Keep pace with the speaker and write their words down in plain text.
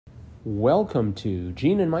Welcome to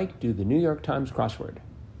Gene and Mike do the New York Times crossword.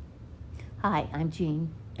 Hi, I'm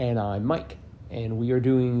Jean. And I'm Mike. And we are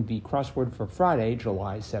doing the crossword for Friday,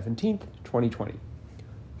 July 17th, 2020.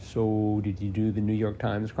 So, did you do the New York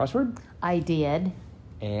Times crossword? I did.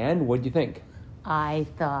 And what did you think? I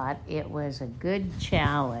thought it was a good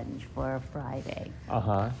challenge for a Friday.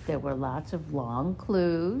 There were lots of long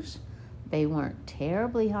clues. They weren't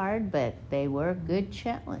terribly hard, but they were a good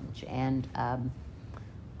challenge. And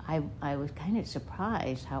I was kind of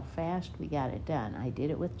surprised how fast we got it done. I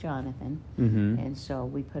did it with Jonathan, and so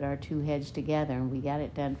we put our two heads together, and we got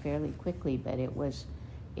it done fairly quickly. But it was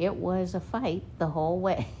a fight the whole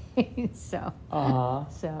way. But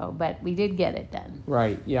we did get it done.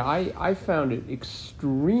 Right. Yeah, I found it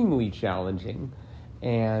extremely challenging,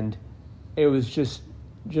 and it was just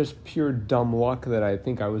pure dumb luck that I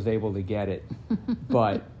think I was able to get it.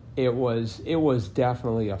 But it was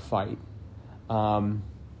definitely a fight.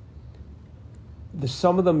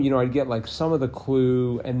 Some of them, I'd get like some of the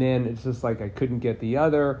clue, and then it's just like I couldn't get the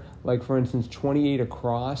other. Like, for instance, 28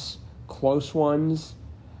 across, close ones.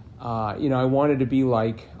 I wanted to be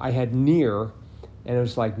like, I had near, and it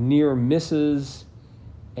was like near misses,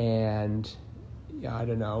 and I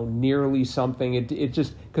don't know, nearly something. It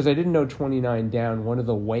just, because I didn't know 29 down, one of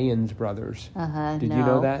the Wayans brothers. Did you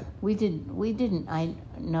know that? We didn't. I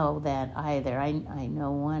know that either. I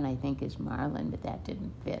know one, I think, is Marlin, but that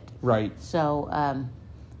didn't fit. Right. So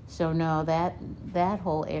no, that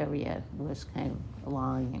whole area was kind of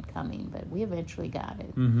long and coming, but we eventually got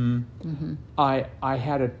it. I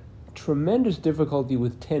had a tremendous difficulty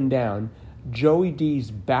with 10 down. Joey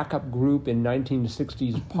D's backup group in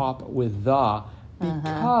 1960s pop with the,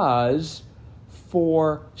 because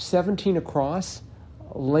for 17 across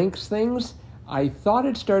links things, I thought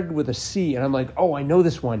it started with a C, and I'm like, oh, I know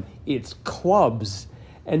this one. It's clubs.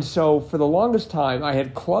 And so for the longest time, I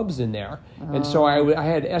had clubs in there. And so I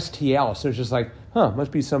had STL. So it's just like,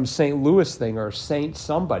 must be some St. Louis thing or Saint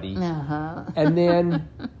somebody. And then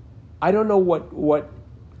I don't know what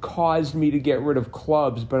caused me to get rid of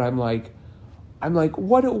clubs, but I'm like,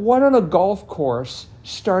 what on a golf course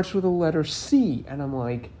starts with a letter C? And I'm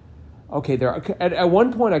like, okay, at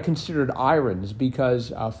one point I considered irons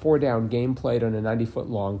because 4 down game played on a 90-foot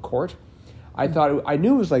long court. I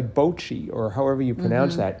knew it was like bocce or however you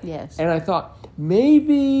pronounce that. Yes. And I thought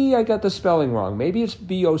maybe I got the spelling wrong. Maybe it's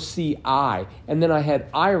BOCI. And then I had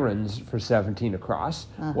irons for 17 across.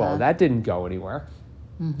 Well, that didn't go anywhere.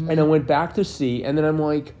 And I went back to C, and then I'm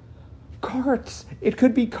like, carts. It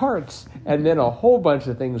could be carts. And then a whole bunch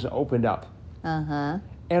of things opened up. And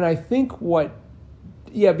I think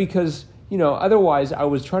because, otherwise I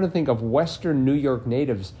was trying to think of Western New York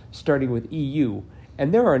natives starting with EU.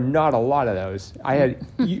 And there are not a lot of those. I had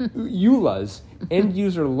EULAs, end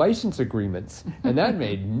user license agreements, and that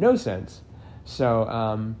made no sense.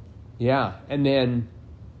 So, and then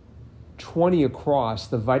 20 across,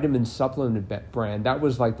 the vitamin supplement brand, that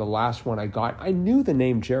was like the last one I got. I knew the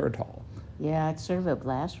name Geritol. Yeah, it's sort of a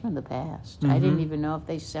blast from the past. I didn't even know if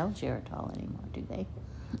they sell Geritol anymore, do they?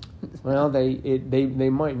 Well, they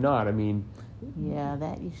might not. I mean, yeah,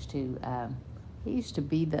 that used to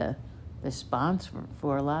be the sponsor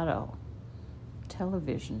for a lot of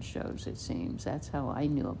television shows, it seems. That's how I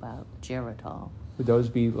knew about Geritol. Would those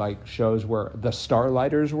be like shows where the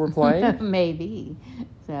Starlighters were playing? Maybe.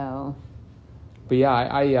 So. But yeah,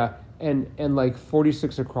 I and like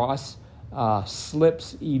 46 across,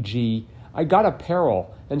 slips, e.g. I got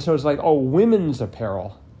apparel, and so it's like, oh, women's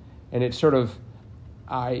apparel, and it's sort of,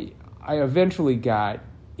 I eventually got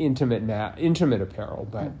intimate apparel,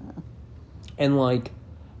 but and like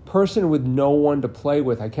person with no one to play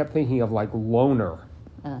with, I kept thinking of like loner,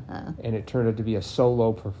 and it turned out to be a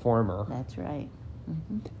solo performer. That's right.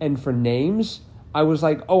 And for names, I was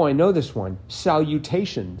like, oh, I know this one,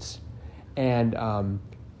 Salutations, and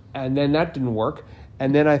then that didn't work.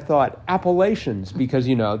 And then I thought Appalachians, because,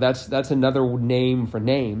 that's another name for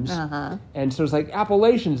names. And so it's like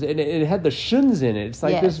Appalachians, and it had the shuns in it. It's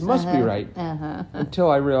like, this must be right. Until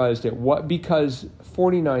I realized because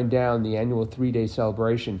 49 down, the annual 3-day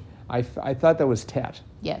celebration, I thought that was Tet.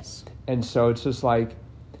 Yes. And so it's just like,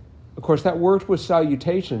 of course, that worked with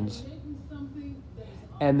Salutations,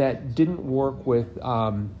 and that didn't work with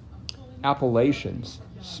Appalachians.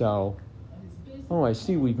 So... Oh, I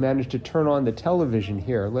see we've managed to turn on the television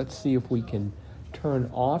here. Let's see if we can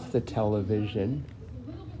turn off the television.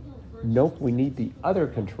 Nope, we need the other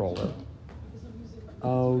controller.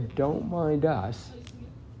 Oh, don't mind us.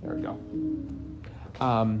 There we go.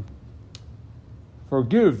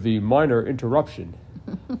 Forgive the minor interruption.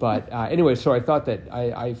 But anyway, so I thought that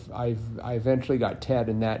I eventually got Ted,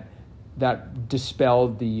 and that that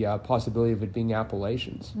dispelled the possibility of it being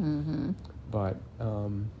Appalachians. Mm-hmm. But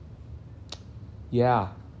yeah,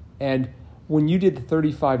 and when you did the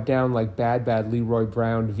 35 down like Bad Bad Leroy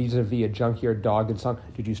Brown vis-a-vis a Junkyard Dog and song,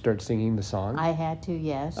 did you start singing the song? I had to,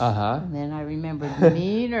 yes. And then I remembered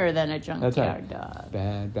Meaner Than a Junkyard Dog.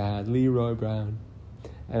 Bad Bad Leroy Brown.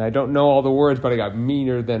 And I don't know all the words, but I got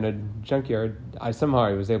Meaner Than a Junkyard. I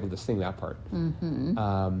was able to sing that part.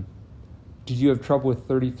 Mm-hmm. Did you have trouble with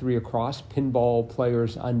 33 Across, Pinball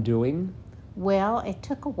Players Undoing? Well, it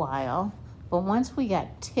took a while, but once we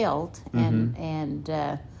got Tilt and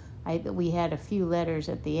we had a few letters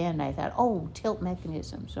at the end, I thought, oh, Tilt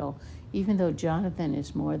Mechanism. So even though Jonathan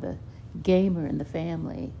is more the gamer in the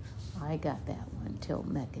family, I got that one, Tilt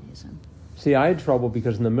Mechanism. See, I had trouble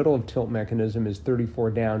because in the middle of Tilt Mechanism is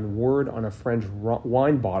 34 down, Word on a French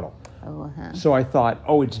wine bottle. Oh, uh-huh. So I thought,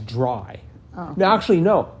 oh, it's dry. Oh. No, actually,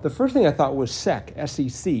 no. The first thing I thought was sec,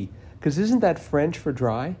 S-E-C, because isn't that French for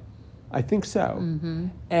dry? I think so. Mm-hmm.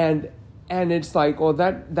 And it's like, well,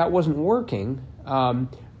 that wasn't working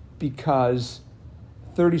because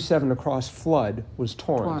 37 Across Flood was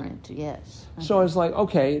Torrent. Torrent, yes. Uh-huh. So I was like,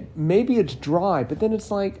 okay, maybe it's dry, but then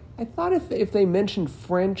it's like, I thought if they mentioned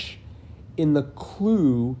French in the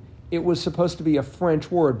clue, it was supposed to be a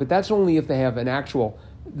French word, but that's only if they have an actual...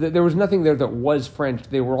 There was nothing there that was French.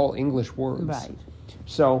 They were all English words. Right.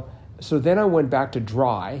 So then I went back to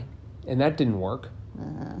dry, and that didn't work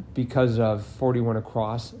because of 41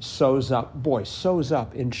 Across. Sews Up. Boy, Sews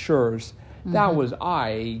Up, Insures. Mm-hmm. That was...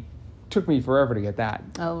 took me forever to get that.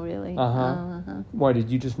 Oh, really? Uh-huh. Uh-huh. Why, did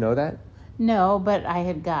you just know that? No, but I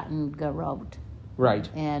had gotten Garot. Right.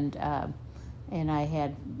 And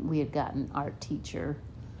we had gotten Art Teacher.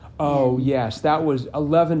 Oh, yes. That was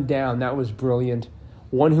 11 down. That was brilliant.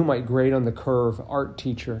 One Who Might Grade on the Curve, Art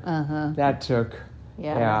Teacher. Uh-huh. That took...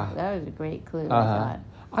 Yeah. That was a great clue, I thought.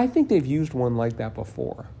 I think they've used one like that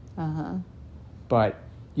before. Uh-huh. But,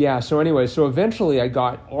 yeah, so anyway, so eventually I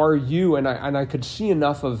got RU, and I could see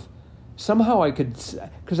enough of... Somehow I could...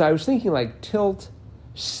 Because I was thinking like Tilt,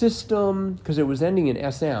 System, because it was ending in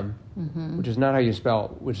SM, mm-hmm. which is not how you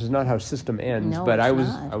spell, which is not how System ends. No, but I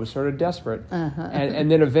was sort of desperate. Uh-huh.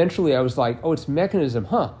 And then eventually I was like, oh, it's Mechanism,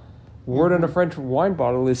 huh? Word on a French wine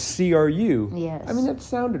bottle is CRU. Yes. I mean, that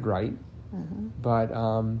sounded right. Uh-huh. But,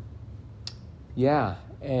 yeah,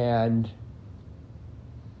 and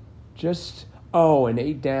just, an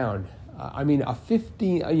 8 down. A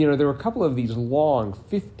 15, there were a couple of these long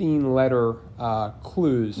 15-letter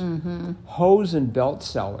clues, mm-hmm. hose and belt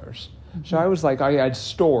sellers. Mm-hmm. So I was like, I had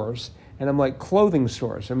stores, and I'm like, clothing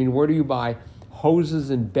stores. I mean, where do you buy hoses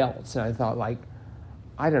and belts? And I thought, like,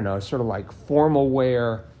 I don't know, sort of like formal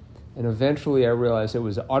wear. And eventually I realized it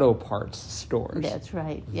was auto parts stores. That's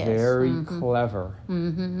right, yes. Very mm-hmm. clever.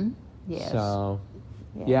 Mm-hmm. Yes. So,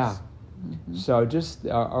 yes. yeah. Mm-hmm. So just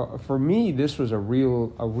for me, this was a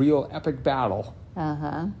real epic battle.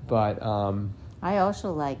 Uh-huh. But I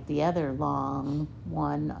also like the other long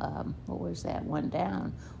one. What was that one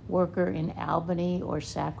down? Worker in Albany or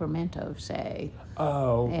Sacramento, say.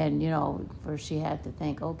 Oh. And first you had to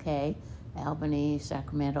think, okay, Albany,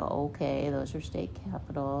 Sacramento, okay, those are state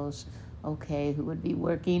capitals. Okay, who would be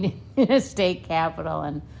working in a state capital?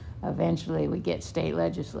 And eventually we get state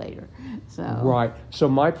legislator. So right. So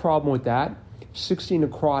my problem with that, 16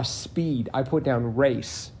 Across Speed, I put down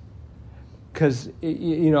race. Because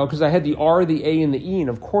I had the R, the A, and the E, and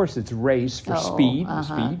of course it's race for speed,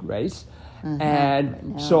 race. Uh-huh.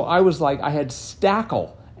 And so I was like, I had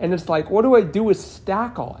stackle. And it's like, what do I do with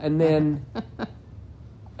stackle? And then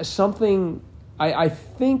something, I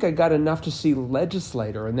think I got enough to see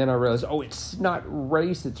legislator, and then I realized, it's not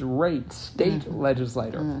race, it's rate, state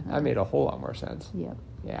legislator. That made a whole lot more sense. Yep.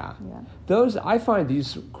 Yeah. I find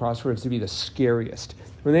these crosswords to be the scariest.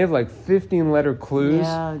 When they have like 15-letter clues.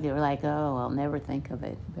 Yeah, they're like, I'll never think of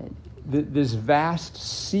it. But this vast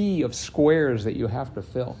sea of squares that you have to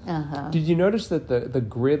fill. Uh-huh. Did you notice that the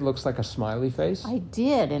grid looks like a smiley face? I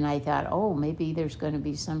did, and I thought, maybe there's going to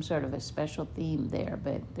be some sort of a special theme there,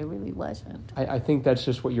 but there really wasn't. I think that's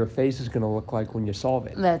just what your face is going to look like when you solve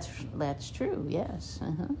it. That's true, yes.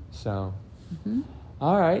 Uh-huh. So,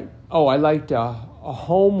 all right. Oh, I liked a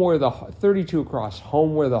home where the 32 Across,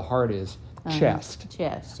 home where the heart is. Chest.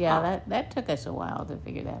 Chest. Yeah, that took us a while to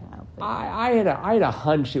figure that out. But I had a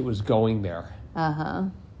hunch it was going there. Uh-huh.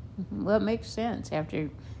 Well, it makes sense. After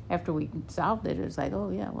we solved it, it was like,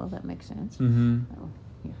 that makes sense. Mm-hmm.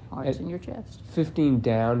 Your heart's in your chest. 15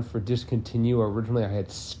 down for discontinue. Originally, I had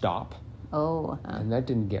stop. Oh. And that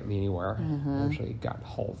didn't get me anywhere. Eventually, it got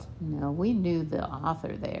halt. No, we knew the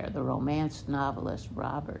author there. The romance novelist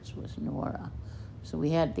Roberts was Nora. So we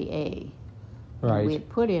had the A. Right. We had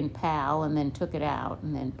put in PAL and then took it out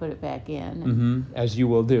and then put it back in. Mm-hmm. As you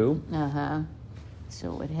will do. Uh-huh.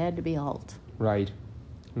 So it had to be halt. Right.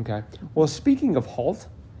 Okay. Well, speaking of halt,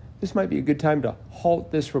 this might be a good time to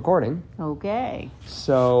halt this recording. Okay.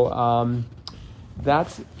 So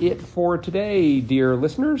that's it for today, dear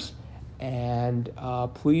listeners. And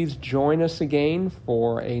please join us again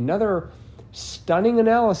for another stunning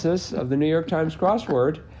analysis of the New York Times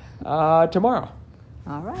crossword tomorrow.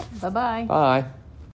 All right. Bye-bye. Bye.